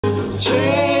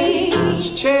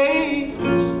Change, change.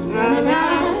 Na,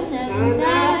 na, na,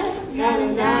 na, na,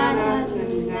 na, na,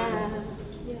 na.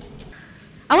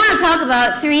 I want to talk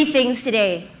about three things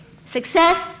today: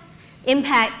 success,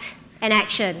 impact, and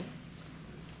action.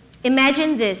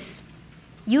 Imagine this.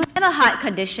 You have a heart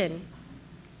condition.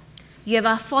 You have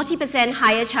a 40%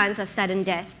 higher chance of sudden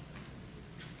death.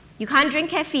 You can't drink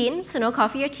caffeine, so no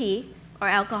coffee or tea or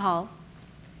alcohol.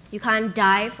 You can't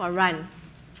dive or run.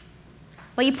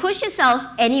 But you push yourself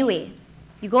anyway.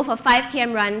 You go for 5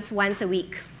 km runs once a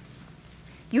week.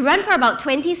 You run for about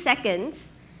 20 seconds,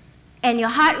 and your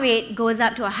heart rate goes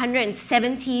up to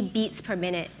 170 beats per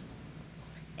minute.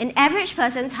 An average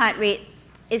person's heart rate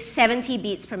is 70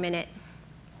 beats per minute.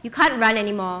 You can't run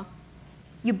anymore.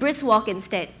 You brisk walk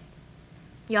instead.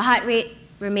 Your heart rate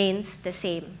remains the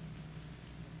same.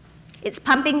 It's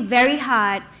pumping very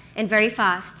hard and very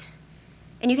fast.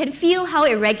 And you can feel how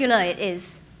irregular it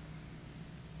is.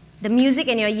 The music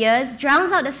in your ears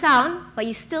drowns out the sound, but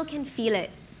you still can feel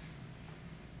it.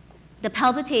 The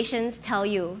palpitations tell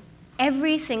you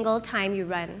every single time you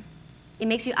run. It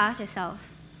makes you ask yourself,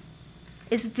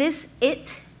 is this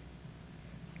it?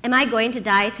 Am I going to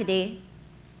die today?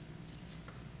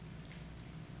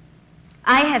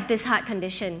 I have this heart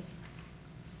condition.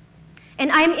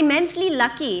 And I'm immensely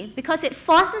lucky because it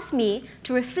forces me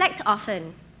to reflect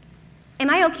often. Am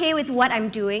I okay with what I'm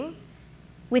doing?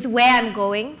 With where I'm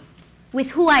going?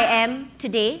 With who I am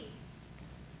today?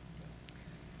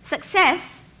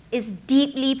 Success is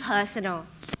deeply personal.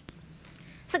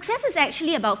 Success is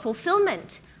actually about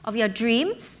fulfillment of your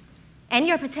dreams and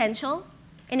your potential.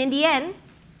 And in the end,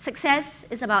 success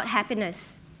is about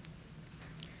happiness.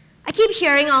 I keep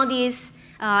hearing all these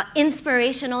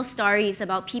inspirational stories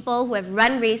about people who have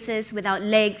run races without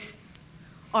legs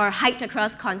or hiked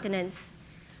across continents.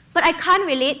 But I can't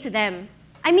relate to them.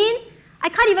 I mean, I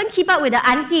can't even keep up with the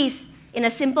aunties in a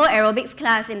simple aerobics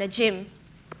class in the gym.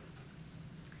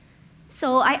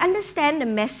 So I understand the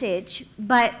message,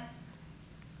 but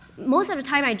most of the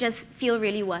time I just feel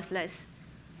really worthless.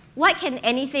 What can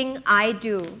anything I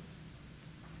do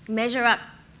measure up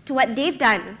to what they've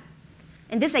done?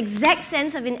 And this exact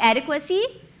sense of inadequacy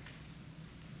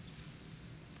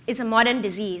is a modern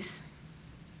disease.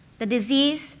 The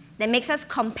disease that makes us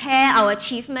compare our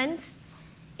achievements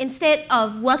instead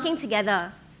of working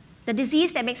together. The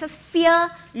disease that makes us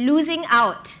fear losing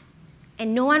out.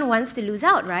 And no one wants to lose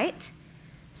out, right?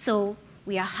 So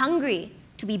we are hungry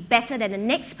to be better than the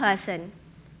next person,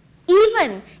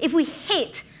 even if we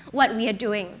hate what we are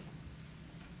doing.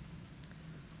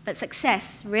 But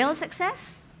success, real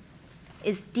success,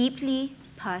 is deeply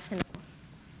personal.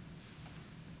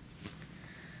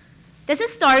 There's a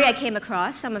story I came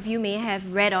across. Some of you may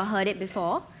have read or heard it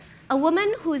before. A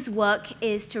woman whose work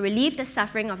is to relieve the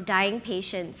suffering of dying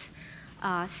patients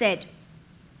said,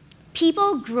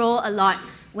 "People grow a lot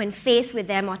when faced with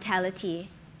their mortality.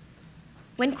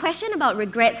 When questioned about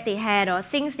regrets they had or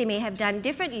things they may have done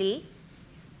differently,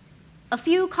 a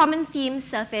few common themes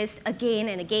surfaced again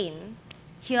and again.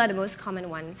 Here are the most common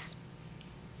ones.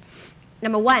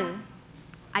 Number 1,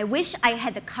 I wish I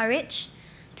had the courage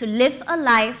to live a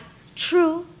life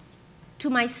true to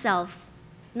myself,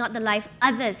 not the life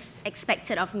others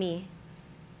expected of me.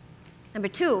 Number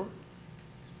 2,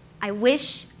 I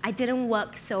wish I didn't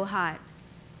work so hard.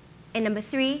 And number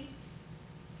 3,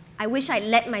 I wish I'd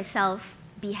let myself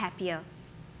be happier."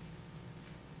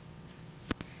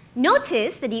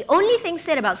 Notice that the only thing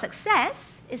said about success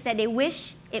is that they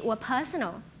wish it were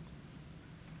personal.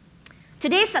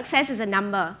 Today's success is a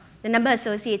number, the number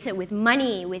associated with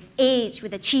money, with age,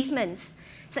 with achievements.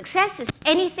 Success is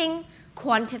anything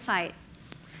quantified.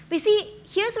 But you see,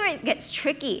 here's where it gets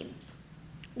tricky.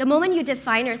 The moment you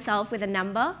define yourself with a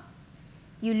number,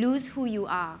 you lose who you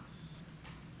are.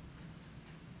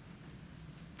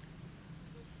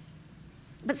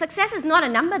 But success is not a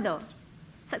number, though.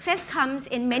 Success comes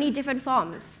in many different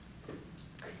forms.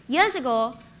 Years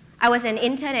ago, I was an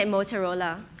intern at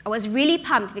Motorola. I was really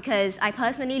pumped because I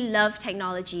personally love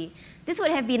technology. This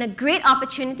would have been a great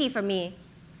opportunity for me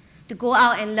to go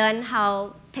out and learn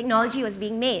how technology was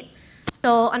being made.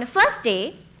 So on the first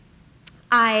day,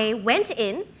 I went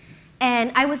in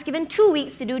and I was given 2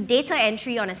 weeks to do data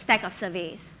entry on a stack of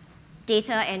surveys.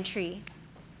 Data entry.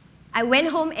 I went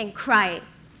home and cried.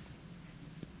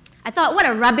 I thought, what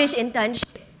a rubbish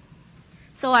internship.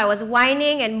 So I was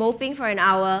whining and moping for an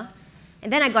hour,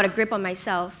 and then I got a grip on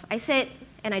myself. I said,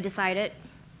 and I decided,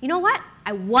 you know what?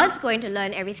 I was going to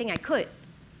learn everything I could.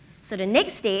 So the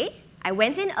next day, I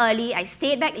went in early, I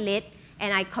stayed back late,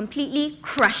 and I completely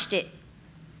crushed it.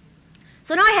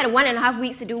 So now I had 1.5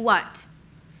 weeks to do what?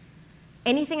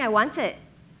 Anything I wanted.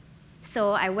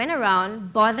 So I went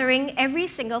around bothering every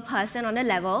single person on the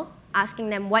level, asking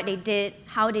them what they did,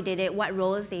 how they did it, what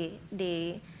roles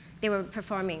they were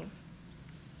performing.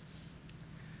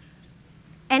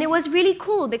 And it was really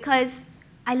cool because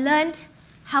I learned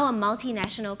how a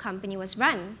multinational company was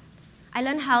run. I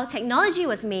learned how technology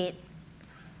was made.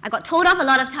 I got told off a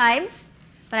lot of times,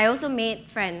 but I also made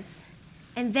friends.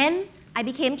 And then I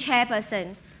became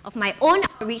chairperson of my own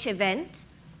outreach event.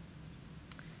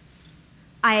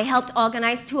 I helped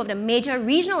organize 2 of the major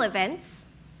regional events.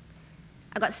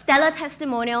 I got stellar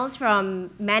testimonials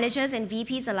from managers and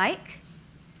VPs alike.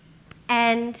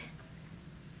 And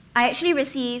I actually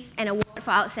received an award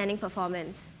for outstanding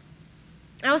performance.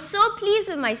 And I was so pleased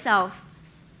with myself.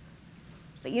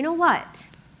 But you know what?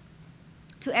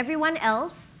 To everyone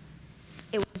else,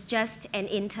 it was just an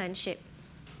internship.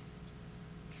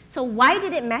 So why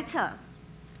did it matter?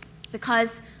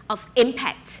 Because of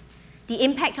impact. The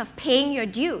impact of paying your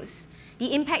dues.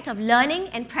 The impact of learning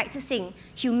and practicing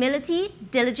humility,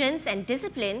 diligence, and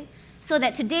discipline so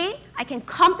that today I can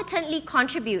competently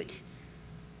contribute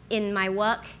in my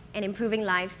work and improving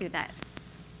lives through that.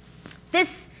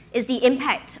 This is the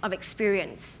impact of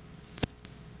experience.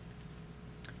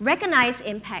 Recognize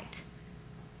impact.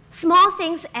 Small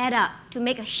things add up to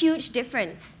make a huge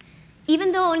difference.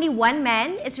 Even though only one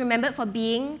man is remembered for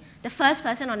being the first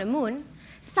person on the moon,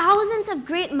 thousands of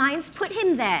great minds put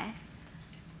him there.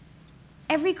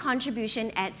 Every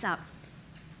contribution adds up.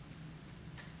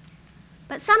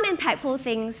 But some impactful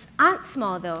things aren't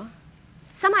small though.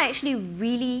 Some are actually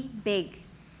really big.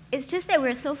 It's just that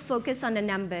we're so focused on the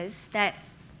numbers that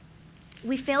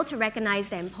we fail to recognize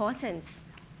their importance.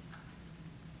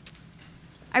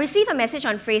 I received a message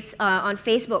on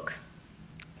Facebook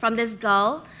from this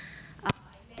girl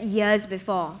years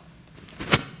before.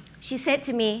 She said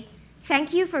to me,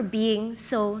 "Thank you for being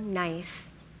so nice."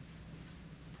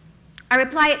 I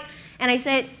replied and I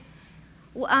said,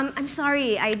 well, I'm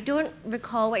sorry, I don't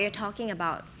recall what you're talking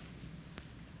about.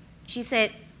 She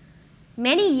said,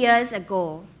 "Many years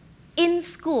ago, in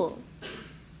school,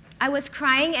 I was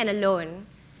crying and alone.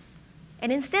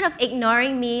 And instead of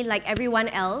ignoring me like everyone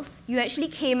else, you actually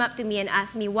came up to me and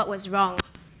asked me what was wrong,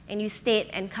 and you stayed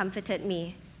and comforted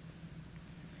me.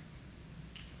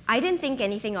 I didn't think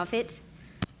anything of it.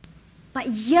 But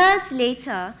years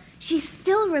later, she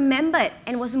still remembered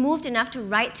and was moved enough to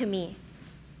write to me.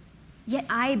 Yet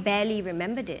I barely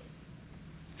remembered it."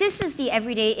 This is the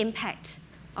everyday impact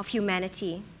of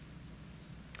humanity.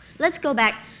 Let's go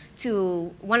back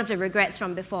to one of the regrets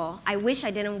from before. I wish I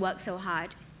didn't work so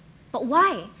hard. But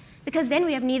why? Because then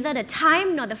we have neither the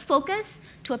time nor the focus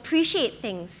to appreciate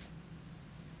things,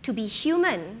 to be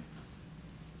human,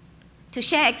 to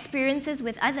share experiences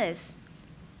with others.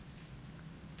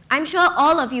 I'm sure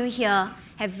all of you here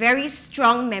have very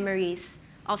strong memories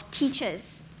of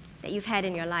teachers that you've had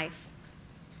in your life.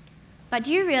 But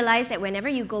do you realize that whenever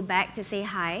you go back to say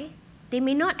hi, they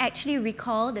may not actually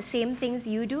recall the same things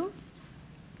you do?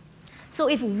 So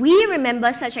if we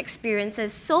remember such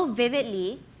experiences so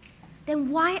vividly, then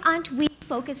why aren't we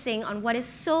focusing on what is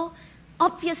so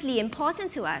obviously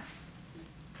important to us?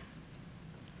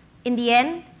 In the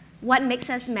end, what makes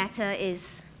us matter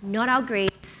is not our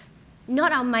grades,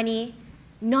 not our money,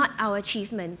 not our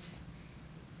achievements.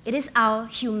 It is our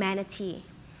humanity.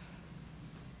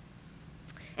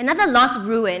 Another lost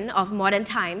ruin of modern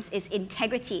times is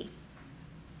integrity.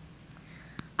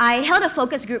 I held a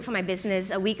focus group for my business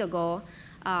a week ago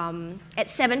at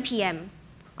 7 p.m.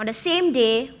 On the same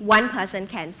day, one person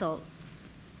canceled.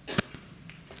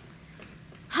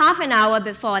 Half an hour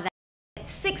before that, at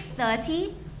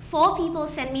 6:30, 4 people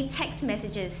sent me text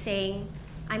messages saying,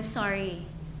 "I'm sorry,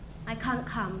 I can't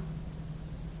come."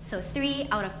 So 3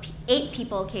 out of 8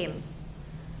 people came.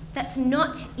 That's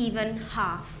not even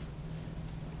half.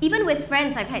 Even with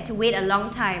friends, I've had to wait a long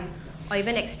time or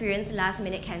even experience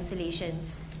last-minute cancellations.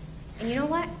 And you know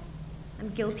what? I'm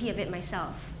guilty of it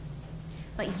myself.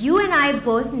 But you and I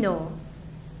both know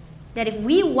that if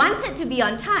we wanted to be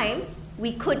on time,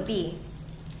 we could be.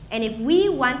 And if we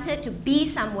wanted to be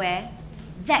somewhere,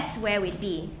 that's where we'd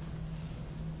be.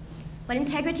 But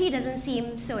integrity doesn't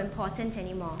seem so important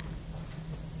anymore.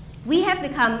 We have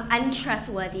become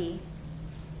untrustworthy.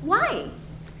 Why?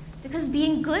 Because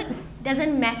being good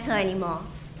doesn't matter anymore.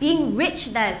 Being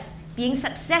rich does. Being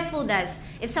successful does.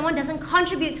 If someone doesn't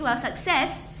contribute to our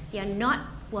success, they are not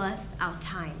worth our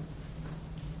time.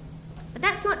 But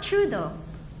that's not true though.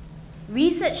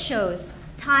 Research shows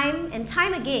time and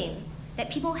time again that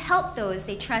people help those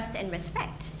they trust and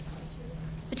respect.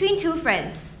 Between 2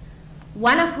 friends,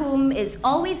 one of whom is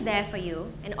always there for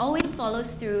you and always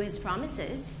follows through his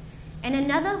promises, and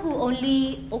another who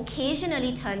only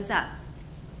occasionally turns up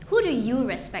Who do you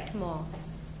respect more?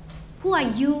 Who are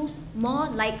you more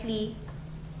likely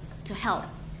to help?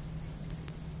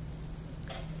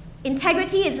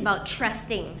 Integrity is about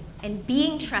trusting and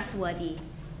being trustworthy,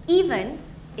 even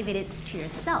if it is to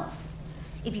yourself.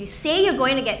 If you say you're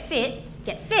going to get fit,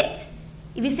 get fit.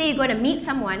 If you say you're going to meet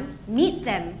someone, meet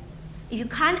them. If you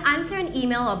can't answer an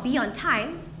email or be on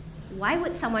time, why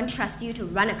would someone trust you to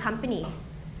run a company?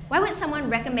 Why would someone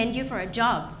recommend you for a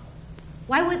job?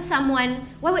 Why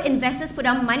would investors put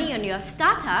down money on your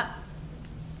startup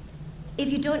if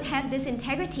you don't have this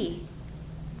integrity?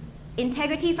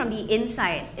 Integrity from the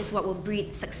inside is what will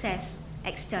breed success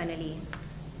externally.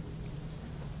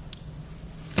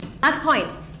 Last point,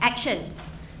 action.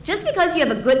 Just because you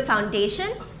have a good foundation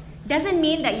doesn't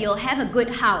mean that you'll have a good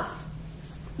house.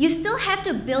 You still have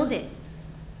to build it.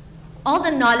 All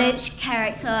the knowledge,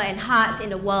 character, and hearts in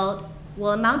the world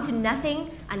will amount to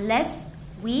nothing unless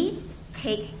we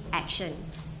take action.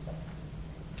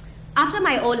 After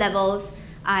my O-levels,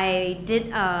 I did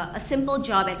a simple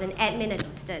job as an admin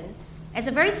assistant. As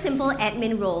a very simple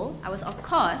admin role, I was, of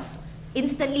course,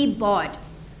 instantly bored.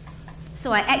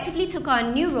 So I actively took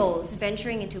on new roles,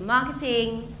 venturing into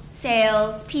marketing,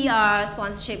 sales, PR,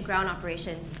 sponsorship, ground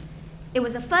operations. It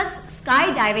was the first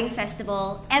skydiving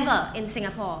festival ever in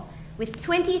Singapore, with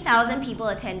 20,000 people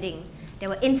attending. There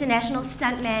were international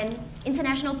stuntmen,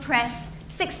 international press,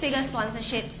 six-figure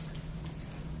sponsorships.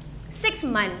 6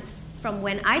 months from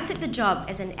when I took the job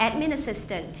as an admin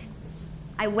assistant,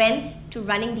 I went to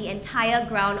running the entire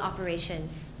ground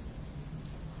operations.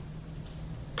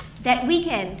 That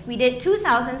weekend, we did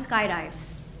 2,000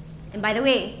 skydives. And by the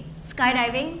way,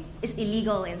 skydiving is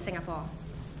illegal in Singapore.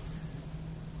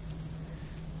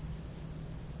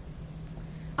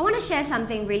 I want to share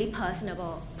something really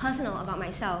personal about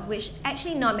myself, which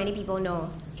actually not many people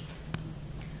know.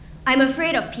 I'm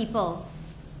afraid of people.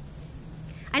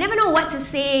 I never know what to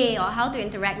say or how to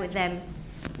interact with them.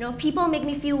 You know, people make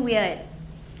me feel weird.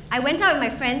 I went out with my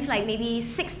friends like maybe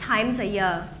 6 times a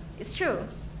year. It's true.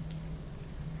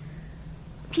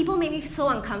 People make me so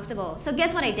uncomfortable. So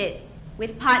guess what I did?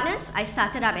 With partners, I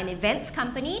started up an events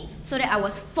company so that I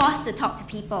was forced to talk to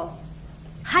people.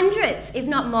 Hundreds, if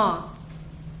not more.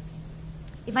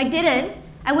 If I didn't,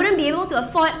 I wouldn't be able to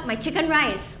afford my chicken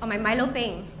rice or my Milo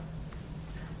Peng.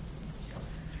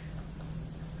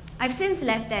 I've since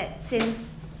left that, since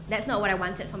that's not what I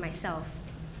wanted for myself.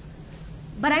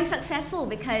 But I'm successful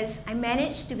because I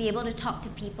managed to be able to talk to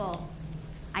people.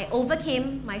 I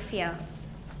overcame my fear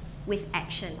with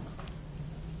action.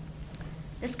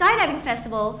 The Skydiving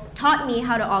Festival taught me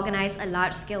how to organize a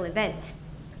large-scale event,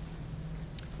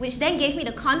 which then gave me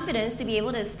the confidence to be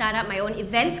able to start up my own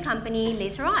events company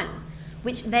later on,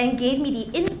 which then gave me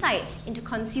the insight into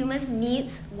consumers'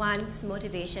 needs, wants,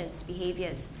 motivations,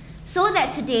 behaviors, so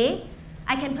that today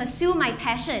I can pursue my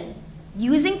passion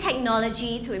using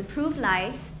technology to improve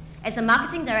lives as a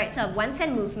marketing director of One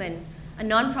Cent Movement, a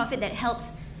nonprofit that helps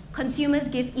consumers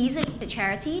give easily to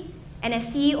charity, and as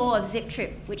CEO of Zip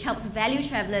Trip, which helps value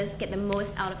travelers get the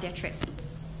most out of their trip.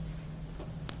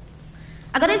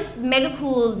 I got this mega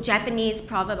cool Japanese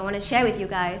proverb I want to share with you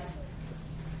guys.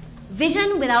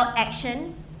 Vision without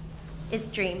action is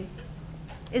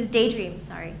daydream,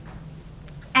 sorry.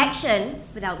 Action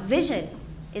without vision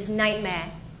is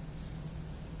nightmare.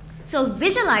 So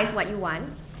visualize what you want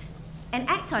and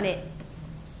act on it.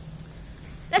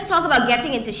 Let's talk about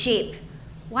getting into shape.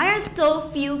 Why are so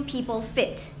few people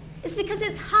fit? It's because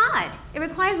it's hard. It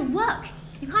requires work.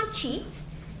 You can't cheat.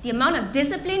 The amount of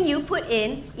discipline you put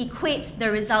in equates the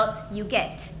result you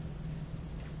get.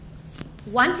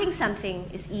 Wanting something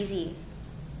is easy.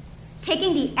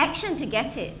 Taking the action to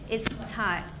get it is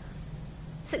hard.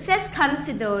 Success comes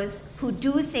to those who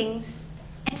do things,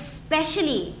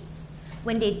 especially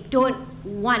when they don't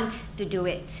want to do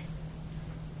it.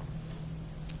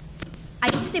 I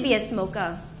used to be a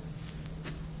smoker.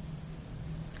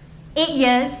 8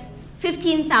 years,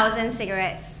 15,000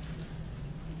 cigarettes.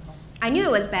 I knew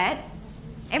it was bad.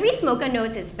 Every smoker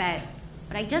knows it's bad,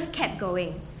 but I just kept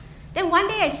going. Then one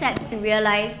day I sat and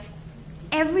realized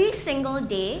every single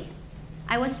day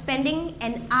I was spending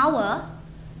an hour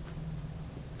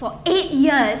for 8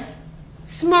 years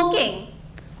smoking.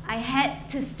 I had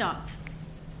to stop.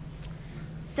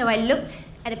 So I looked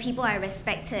at the people I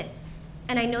respected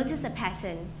and I noticed a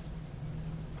pattern.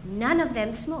 None of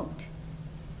them smoked.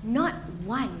 Not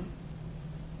one.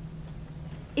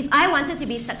 If I wanted to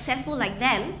be successful like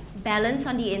them, balanced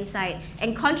on the inside,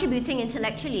 and contributing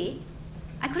intellectually,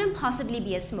 I couldn't possibly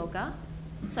be a smoker,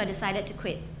 so I decided to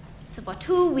quit. So for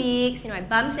 2 weeks, I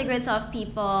bumped cigarettes off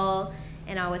people,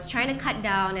 and I was trying to cut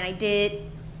down, and I did,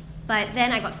 but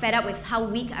then I got fed up with how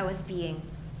weak I was being.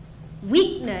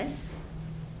 Weakness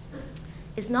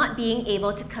is not being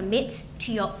able to commit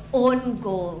to your own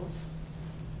goals.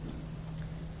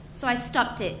 So I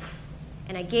stopped it,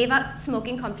 and I gave up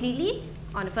smoking completely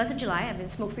on the 1st of July. I've been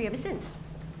smoke-free ever since.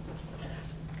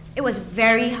 It was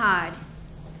very hard.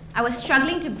 I was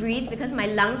struggling to breathe because my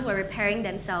lungs were repairing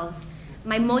themselves.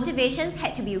 My motivations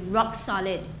had to be rock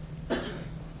solid.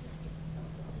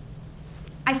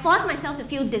 I forced myself to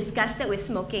feel disgusted with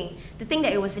smoking, to think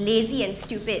that it was lazy and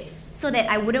stupid, so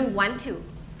that I wouldn't want to.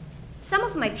 Some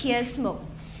of my peers smoked,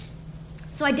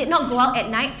 so I did not go out at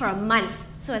night for a month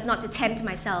so as not to tempt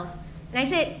myself. And I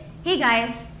said, hey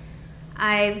guys,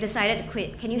 I've decided to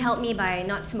quit. Can you help me by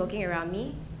not smoking around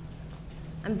me?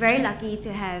 I'm very lucky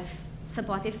to have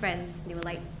supportive friends. They were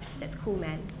like, that's cool,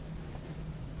 man.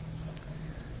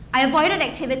 I avoided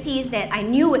activities that I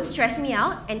knew would stress me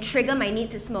out and trigger my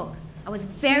need to smoke. I was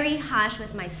very harsh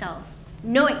with myself.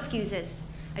 No excuses.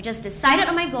 I just decided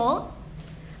on my goal,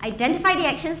 identified the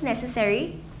actions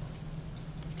necessary,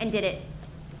 and did it.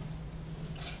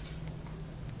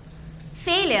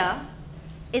 Failure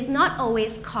is not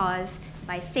always caused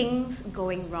by things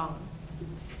going wrong.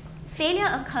 Failure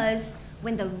occurs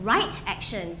when the right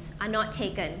actions are not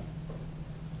taken.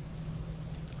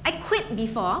 I quit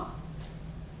before.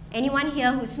 Anyone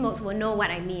here who smokes will know what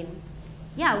I mean.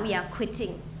 Yeah, we are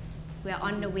quitting. We are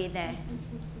on the way there.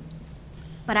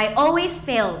 But I always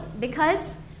failed because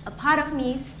a part of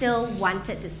me still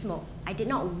wanted to smoke. I did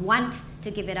not want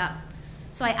to give it up.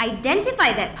 So I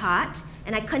identified that part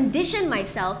and I conditioned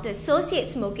myself to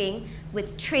associate smoking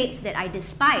with traits that I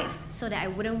despised so that I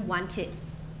wouldn't want it.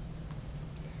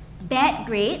 Bad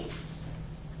grades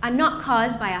are not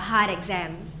caused by a hard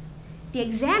exam. The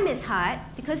exam is hard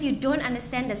because you don't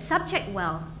understand the subject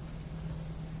well.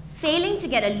 Failing to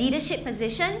get a leadership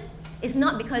position is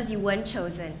not because you weren't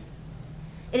chosen.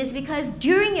 It is because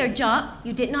during your job,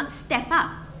 you did not step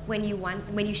up when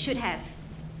you should have.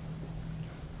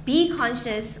 Be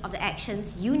conscious of the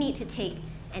actions you need to take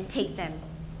and take them.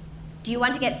 Do you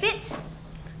want to get fit?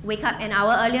 Wake up an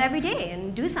hour earlier every day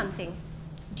and do something.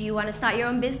 Do you want to start your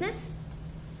own business?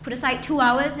 Put aside 2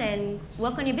 hours and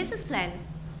work on your business plan.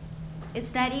 It's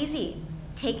that easy.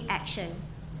 Take action.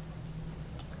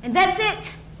 And that's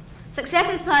it.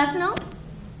 Success is personal.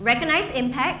 Recognize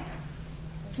impact.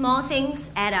 Small things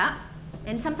add up.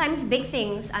 And sometimes big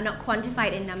things are not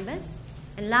quantified in numbers.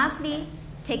 And lastly,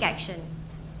 take action.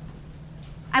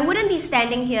 I wouldn't be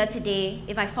standing here today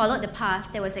if I followed the path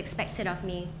that was expected of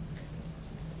me.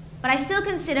 But I still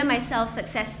consider myself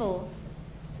successful.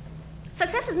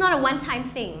 Success is not a one-time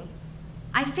thing.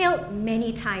 I failed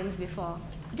many times before.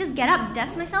 Just get up,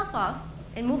 dust myself off,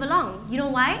 and move along. You know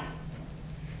why?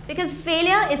 Because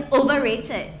failure is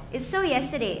overrated. It's so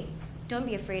yesterday. Don't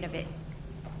be afraid of it.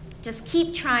 Just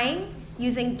keep trying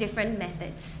using different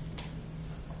methods.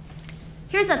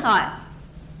 Here's a thought.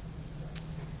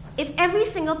 If every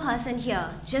single person here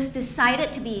just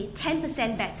decided to be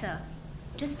 10% better,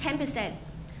 just 10%.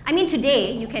 I mean,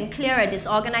 today you can clear a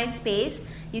disorganized space,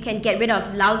 you can get rid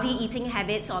of lousy eating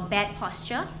habits or bad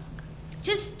posture.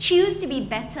 Just choose to be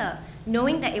better,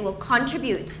 knowing that it will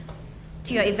contribute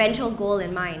to your eventual goal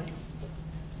in mind.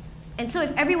 And so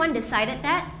if everyone decided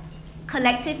that,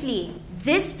 collectively,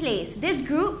 this place, this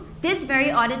group, this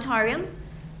very auditorium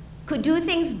could do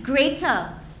things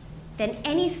greater than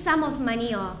any sum of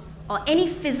money or any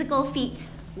physical feat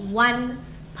one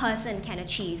person can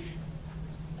achieve.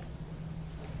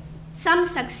 Some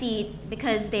succeed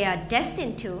because they are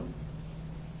destined to,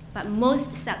 but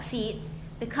most succeed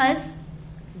because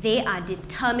they are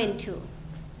determined to.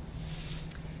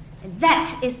 And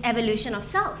that is evolution of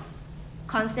self.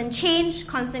 Constant change,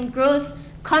 constant growth,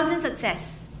 constant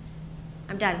success.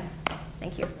 I'm done.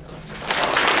 Thank you.